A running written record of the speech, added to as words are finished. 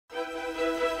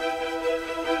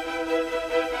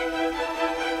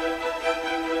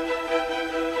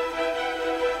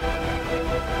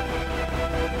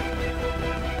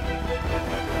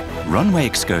Runway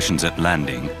excursions at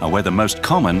landing are where the most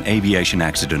common aviation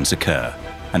accidents occur,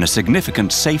 and a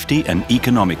significant safety and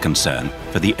economic concern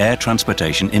for the air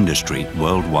transportation industry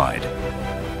worldwide.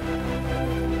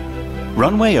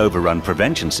 Runway Overrun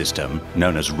Prevention System,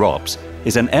 known as ROPS,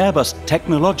 is an Airbus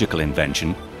technological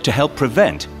invention to help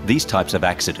prevent these types of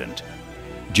accident.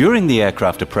 During the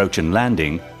aircraft approach and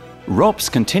landing, ROPS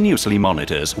continuously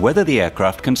monitors whether the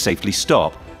aircraft can safely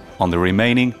stop on the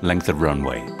remaining length of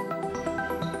runway.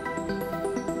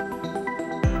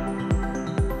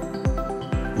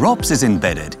 ROPS is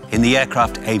embedded in the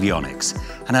aircraft avionics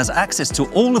and has access to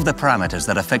all of the parameters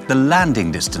that affect the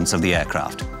landing distance of the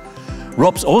aircraft.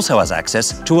 ROPS also has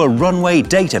access to a runway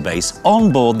database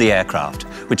on board the aircraft,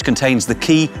 which contains the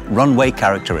key runway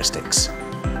characteristics.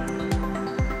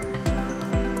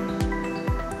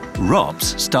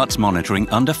 ROPS starts monitoring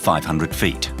under 500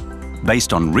 feet.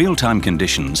 Based on real-time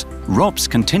conditions, ROPS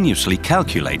continuously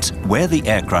calculates where the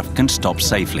aircraft can stop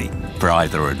safely for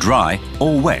either a dry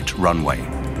or wet runway.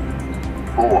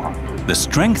 The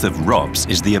strength of ROPS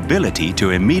is the ability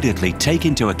to immediately take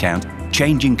into account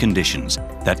changing conditions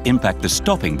that impact the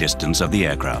stopping distance of the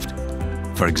aircraft.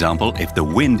 For example, if the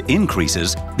wind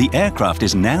increases, the aircraft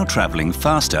is now traveling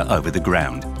faster over the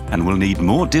ground and will need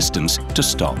more distance to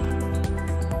stop.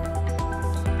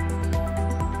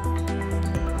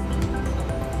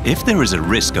 If there is a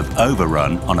risk of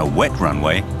overrun on a wet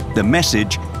runway, the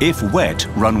message, "If wet,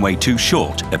 runway too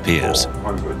short," appears.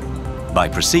 By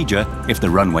procedure, if the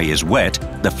runway is wet,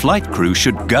 the flight crew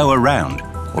should go around,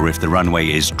 or if the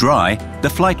runway is dry, the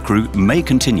flight crew may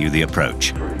continue the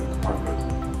approach.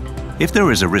 If there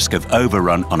is a risk of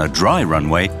overrun on a dry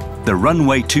runway, the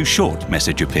 "runway too short"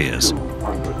 message appears.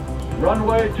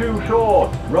 Runway too short!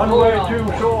 Runway too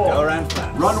short! Go around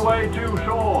fast. Runway too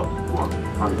short!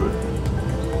 100.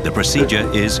 The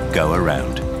procedure is go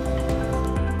around.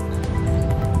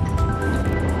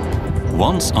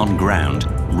 Once on ground,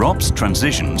 ROPS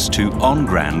transitions to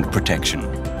on-ground protection.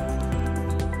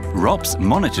 ROPS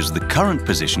monitors the current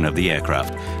position of the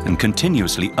aircraft and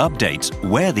continuously updates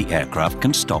where the aircraft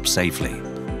can stop safely.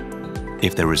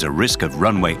 If there is a risk of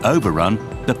runway overrun,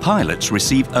 the pilots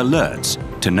receive alerts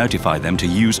to notify them to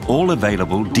use all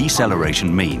available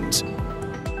deceleration means.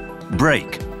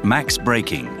 Brake, max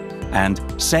braking, and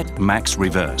set max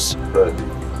reverse. 30,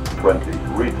 20,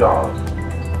 retard.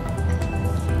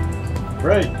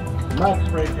 Brake, max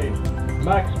braking,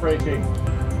 max braking.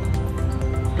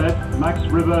 Set max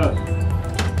reverse.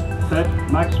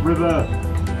 Set max reverse.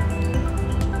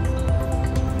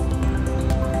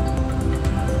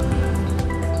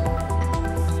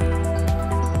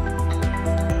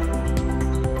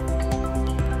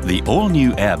 The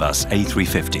all-new Airbus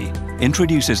A350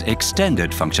 introduces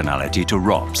extended functionality to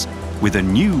ROPS with a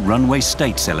new runway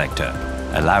state selector,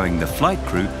 allowing the flight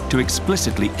crew to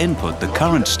explicitly input the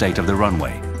current state of the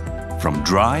runway, from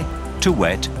dry to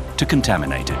wet to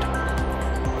contaminated.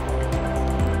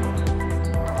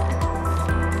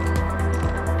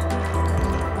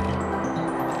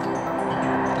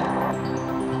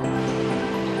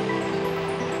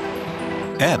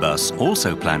 Airbus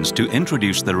also plans to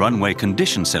introduce the runway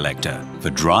condition selector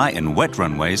for dry and wet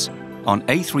runways on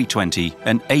A320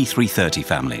 and A330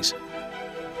 families.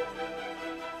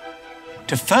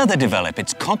 To further develop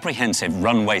its comprehensive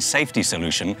runway safety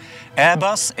solution,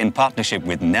 Airbus, in partnership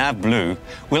with NAVBLUE,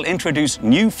 will introduce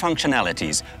new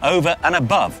functionalities over and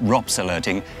above ROPS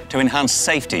alerting to enhance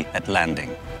safety at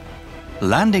landing.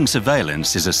 Landing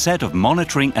surveillance is a set of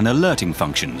monitoring and alerting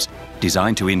functions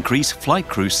designed to increase flight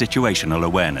crew situational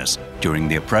awareness during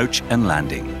the approach and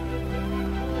landing.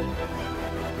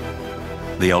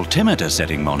 The altimeter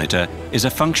setting monitor is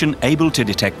a function able to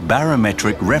detect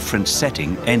barometric reference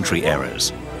setting entry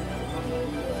errors.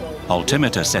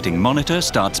 Altimeter setting monitor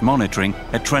starts monitoring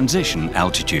at transition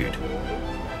altitude.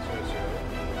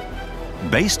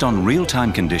 Based on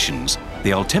real-time conditions,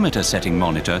 the altimeter setting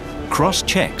monitor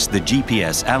cross-checks the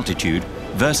GPS altitude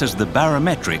versus the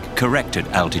barometric corrected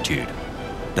altitude.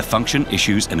 The function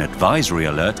issues an advisory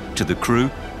alert to the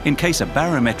crew in case a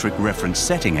barometric reference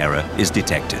setting error is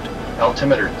detected.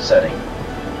 Altimeter setting.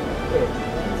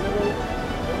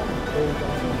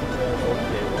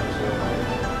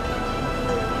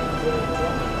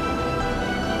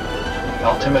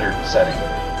 Altimeter setting.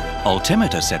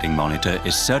 Altimeter setting monitor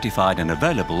is certified and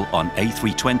available on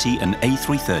A320 and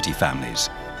A330 families.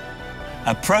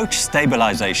 Approach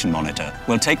stabilization monitor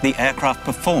will take the aircraft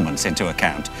performance into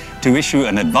account to issue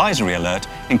an advisory alert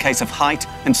in case of height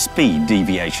and speed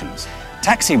deviations.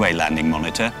 Taxiway landing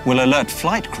monitor will alert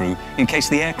flight crew in case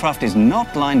the aircraft is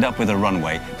not lined up with a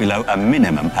runway below a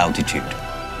minimum altitude.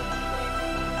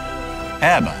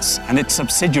 Airbus and its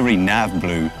subsidiary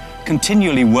NAVBLUE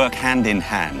continually work hand in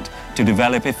hand to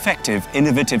develop effective,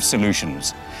 innovative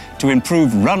solutions to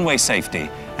improve runway safety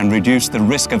and reduce the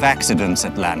risk of accidents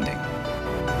at landing.